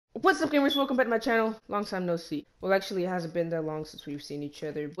What's up, gamers? Welcome back to my channel. Long time no see. Well, actually, it hasn't been that long since we've seen each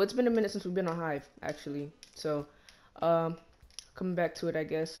other. But it's been a minute since we've been on Hive, actually. So, coming back to it, I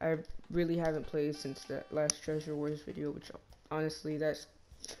guess. I really haven't played since that last Treasure Wars video, which honestly, that's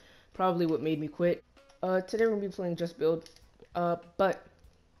probably what made me quit. Today we're gonna be playing Just Build. But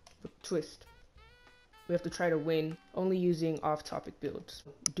with twist. We have to try to win only using off-topic builds.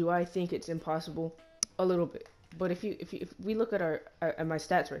 Do I think it's impossible? A little bit. But if we look at my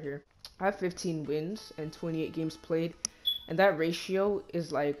stats right here, I have 15 wins and 28 games played, and that ratio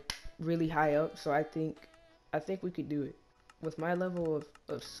is like really high up. So I think we could do it with my level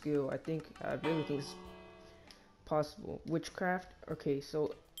of skill. I really think it's possible. Witchcraft. Okay,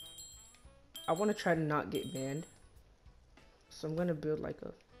 so I want to try to not get banned. So I'm gonna build like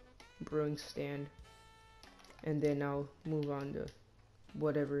a brewing stand, and then I'll move on to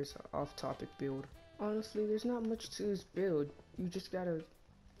whatever is off-topic build. Honestly, there's not much to this build. You just gotta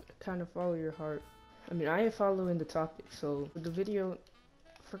kind of follow your heart. I mean, I am following the topic, so the video,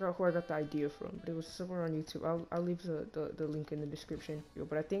 I forgot who I got the idea from, but it was somewhere on YouTube. I'll leave the link in the description.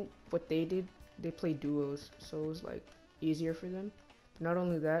 But I think what they did, they played duos, so it was like easier for them. But not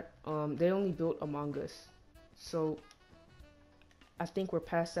only that, they only built Among Us, so I think we're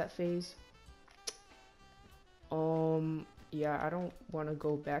past that phase. Yeah, I don't want to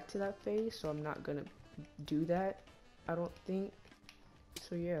go back to that phase, so I'm not gonna do that, I don't think.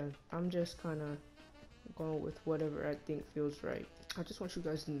 So yeah, I'm just kind of going with whatever I think feels right. I just want you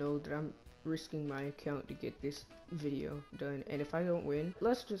guys to know that I'm risking my account to get this video done, and if I don't win,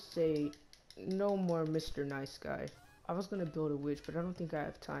 let's just say no more Mr. Nice Guy. I was gonna build a witch, but I don't think I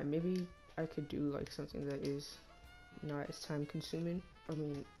have time. Maybe I could do like something that is not as time consuming. I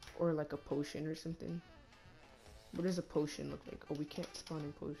mean, or like a potion or something. What does a potion look like? Oh, we can't spawn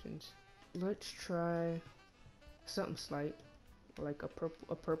in potions. Let's try something slight, like a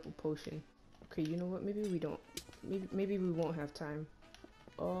purple potion. Okay, you know what? Maybe we don't. Maybe we won't have time.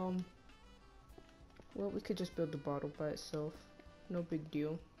 Well, we could just build the bottle by itself. No big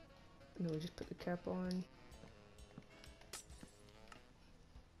deal. And then we just put the cap on.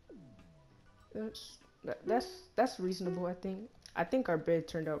 That's reasonable. I think our bed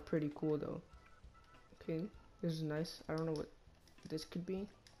turned out pretty cool though. Okay. This is nice. I don't know what this could be.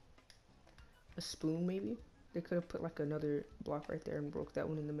 A spoon, maybe? They could have put like another block right there and broke that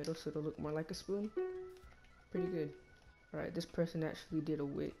one in the middle so it'll look more like a spoon. Pretty good. Alright, this person actually did a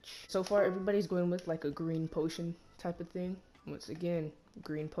witch. So far, everybody's going with like a green potion type of thing. Once again,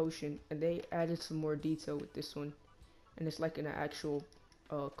 green potion. And they added some more detail with this one. And it's like an actual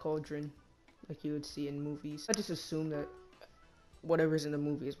cauldron, like you would see in movies. I just assume that whatever's in the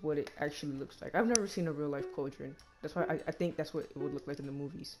movie is what it actually looks like. I've never seen a real life cauldron. That's why I think that's what it would look like in the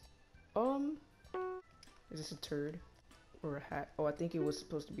movies. Is this a turd? Or a hat? Oh, I think it was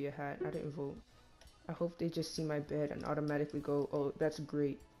supposed to be a hat. I didn't vote. I hope they just see my bed and automatically go, oh, that's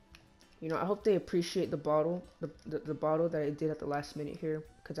great. You know, I hope they appreciate the bottle, the bottle that I did at the last minute here,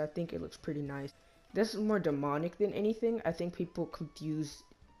 because I think it looks pretty nice. This is more demonic than anything. I think people confuse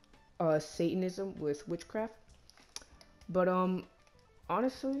Satanism with witchcraft. But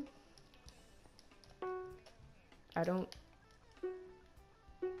honestly, I don't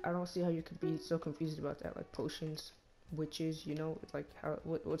see how you could be so confused about that. Like potions, witches, you know, like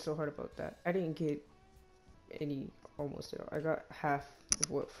what's so hard about that? I didn't get any almost at all. I got half of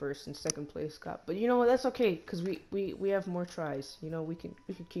what first and second place got. But you know what? That's okay, cause we have more tries. You know, we can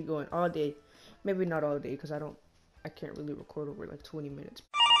keep going all day. Maybe not all day, cause I can't really record over like 20 minutes.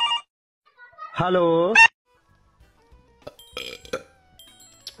 Hello.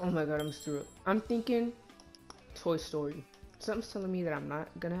 Oh my god, I'm through it. I'm thinking Toy Story. Something's telling me that I'm not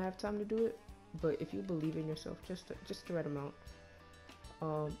gonna have time to do it, but if you believe in yourself, just the right amount,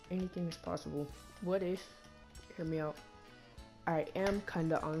 anything is possible. What if, hear me out, I am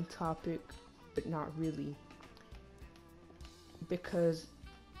kinda on topic, but not really, because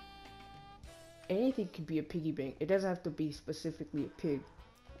anything could be a piggy bank. It doesn't have to be specifically a pig.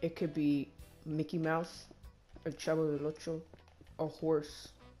 It could be Mickey Mouse, a Chavo del Ocho, a horse,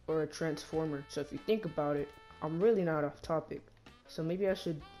 or a transformer. So if you think about it, I'm really not off topic. So maybe I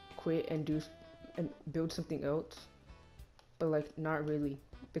should quit and build something else, but like not really,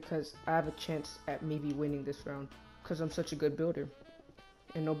 because I have a chance at maybe winning this round because I'm such a good builder,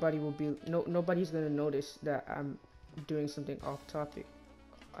 and nobody's gonna notice that I'm doing something off topic.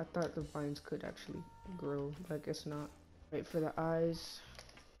 I thought the vines could actually grow, but I guess not. Right, for the eyes,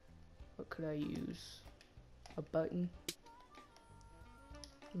 what could I use? A button.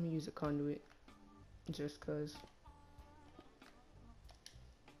 Let me use a conduit, just cause.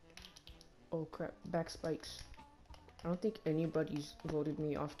 Oh crap, back spikes. I don't think anybody's voted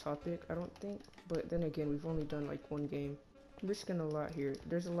me off topic, I don't think. But then again, we've only done like one game. I'm risking a lot here.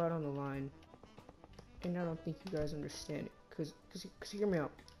 There's a lot on the line. And I don't think you guys understand it. Cause hear me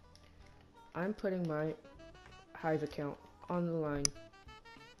out. I'm putting my Hive account on the line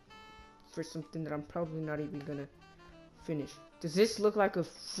for something that I'm probably not even gonna finish. Does this look like a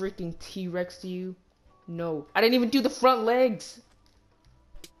freaking T-Rex to you? No. I didn't even do the front legs!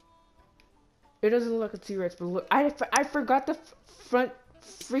 It doesn't look like a T-Rex, but look, I forgot the front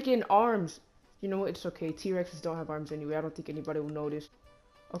freaking arms. You know what? It's okay. T-Rexes don't have arms anyway. I don't think anybody will notice.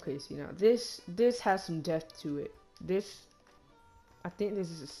 Okay, see now this has some depth to it. This, I think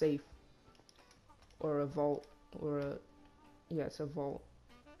this is a safe or a vault or a, yeah, it's a vault.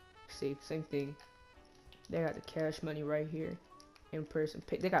 Safe, same thing. They got the cash money right here in person.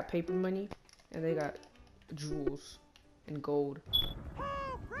 They got paper money and they got jewels and gold.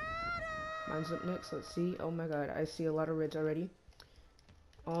 Mine's up next. Let's see. Oh my god, I see a lot of reds already.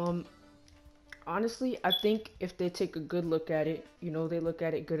 Honestly, I think if they take a good look at it, you know, they look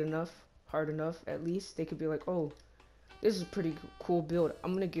at it good enough, hard enough, at least, they could be like, oh, this is a pretty cool build.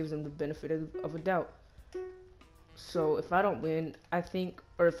 I'm gonna give them the benefit of a doubt. So if I don't win, I think,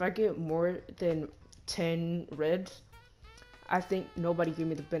 or if I get more than 10 reds, I think nobody gave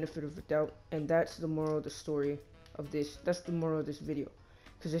me the benefit of a doubt, and that's the moral of the story of this. That's the moral of this video.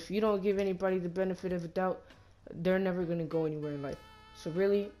 Because if you don't give anybody the benefit of a doubt, they're never gonna go anywhere in life. So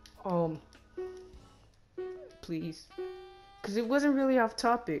really, please, because it wasn't really off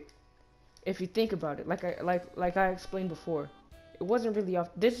topic. If you think about it, like I explained before, it wasn't really off.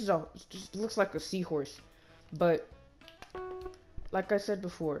 This is all just looks like a seahorse, but like I said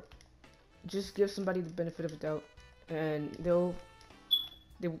before, just give somebody the benefit of a doubt, and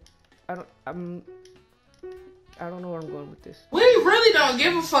I don't know where I'm going with this. We really don't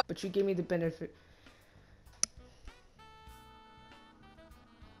give a fuck. But you give me the benefit.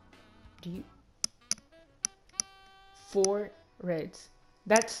 Do you? 4 reds.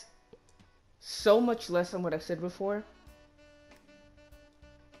 That's so much less than what I said before.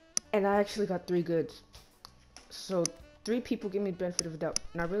 And I actually got 3 goods. So 3 people give me the benefit of the doubt.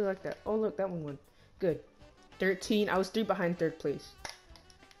 And I really like that. Oh look, that one won. Good. 13. I was 3 behind 3rd place.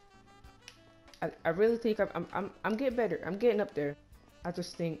 I really think I'm getting better. I'm getting up there. I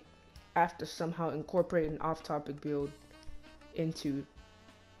just think I have to somehow incorporate an off-topic build into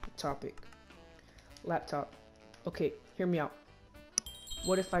the topic. Laptop. Okay, hear me out.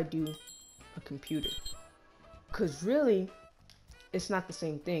 What if I do a computer? Cause really, it's not the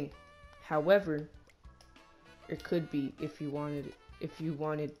same thing. However, it could be if you wanted it. If you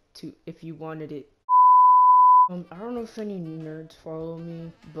wanted it. I don't know if any nerds follow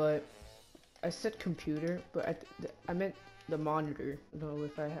me, but I said computer, but I meant the monitor. No,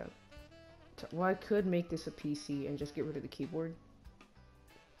 if I have. Well, I could make this a PC and just get rid of the keyboard.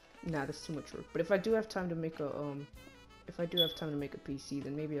 Nah, that's too much work. But if I do have time to make a PC,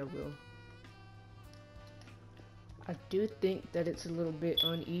 then maybe I will. I do think that it's a little bit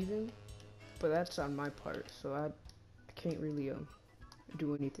uneven, but that's on my part, so I can't really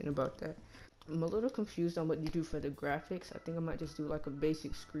do anything about that. I'm a little confused on what you do for the graphics. I think I might just do like a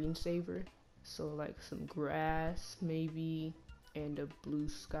basic screensaver. So like some grass maybe, and a blue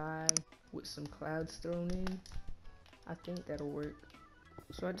sky with some clouds thrown in. I think that'll work.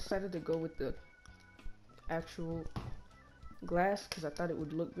 So I decided to go with the actual glass because I thought it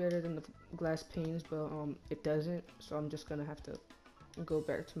would look better than the glass panes, but it doesn't. So I'm just gonna have to go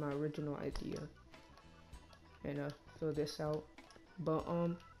back to my original idea and fill this out. But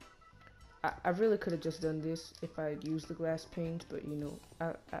I really could have just done this if I had used the glass panes, but you know,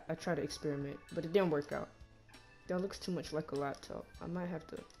 I tried to experiment, but it didn't work out. That looks too much like a laptop. I might have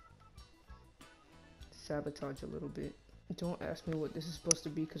to sabotage a little bit. Don't ask me what this is supposed to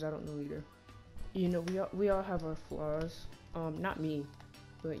be because I don't know either. You know, we all have our flaws. Not me,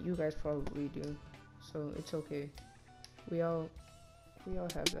 but you guys probably do. So it's okay. We all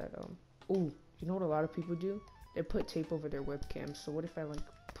have that. Ooh, you know what a lot of people do? They put tape over their webcams. So what if I like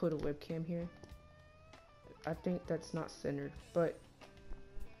put a webcam here? I think that's not centered, but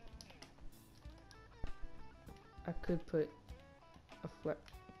I could put a flag.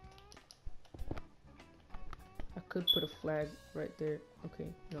 I could put a flag right there. Okay,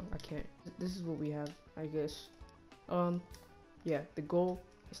 no, I can't. This is what we have, I guess. Yeah, the goal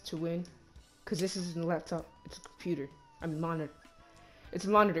is to win, cause this isn't a laptop, it's a computer. I'm monitor. It's a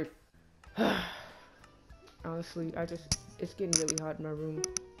monitor. Honestly, it's getting really hot in my room.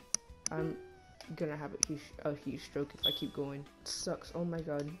 I'm gonna have a huge stroke if I keep going. It sucks. Oh my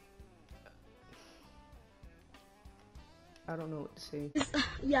god. I don't know what to say.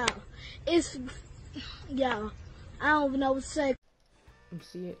 Yeah, I don't even know what to say.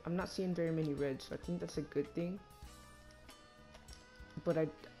 I'm not seeing very many reds, so I think that's a good thing. But I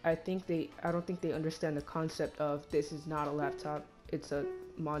don't think they understand the concept of this is not a laptop, it's a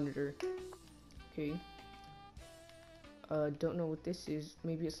monitor. Okay. Don't know what this is.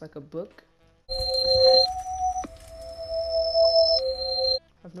 Maybe it's like a book.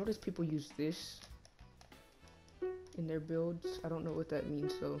 I've noticed people use this in their builds. I don't know what that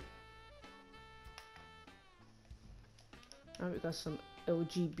means though. Alright, we got some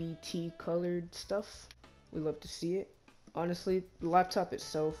LGBT colored stuff. We love to see it. Honestly, the laptop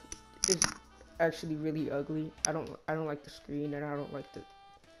itself is actually really ugly. I don't like the screen, and I don't like the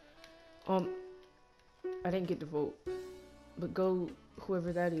I didn't get to vote, but go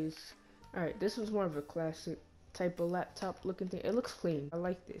whoever that is. Alright, this was more of a classic type of laptop looking thing. It looks clean. I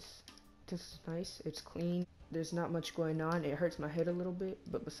like this. This is nice. It's clean. There's not much going on. It hurts my head a little bit,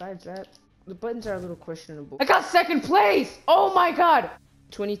 but besides that, the buttons are a little questionable. I got second place! Oh my god!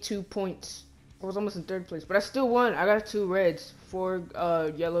 22 points. I was almost in third place, but I still won. I got 2 reds, 4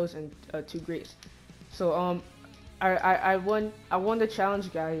 yellows, and 2 grays. So I won the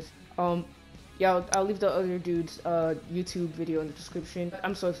challenge, guys. Yeah, I'll leave the other dude's YouTube video in the description.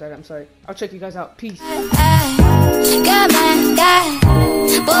 I'm so excited. I'm sorry. I'll check you guys out. Peace. Got my guy,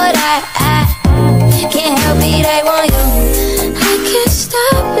 but I can't help it. I want you.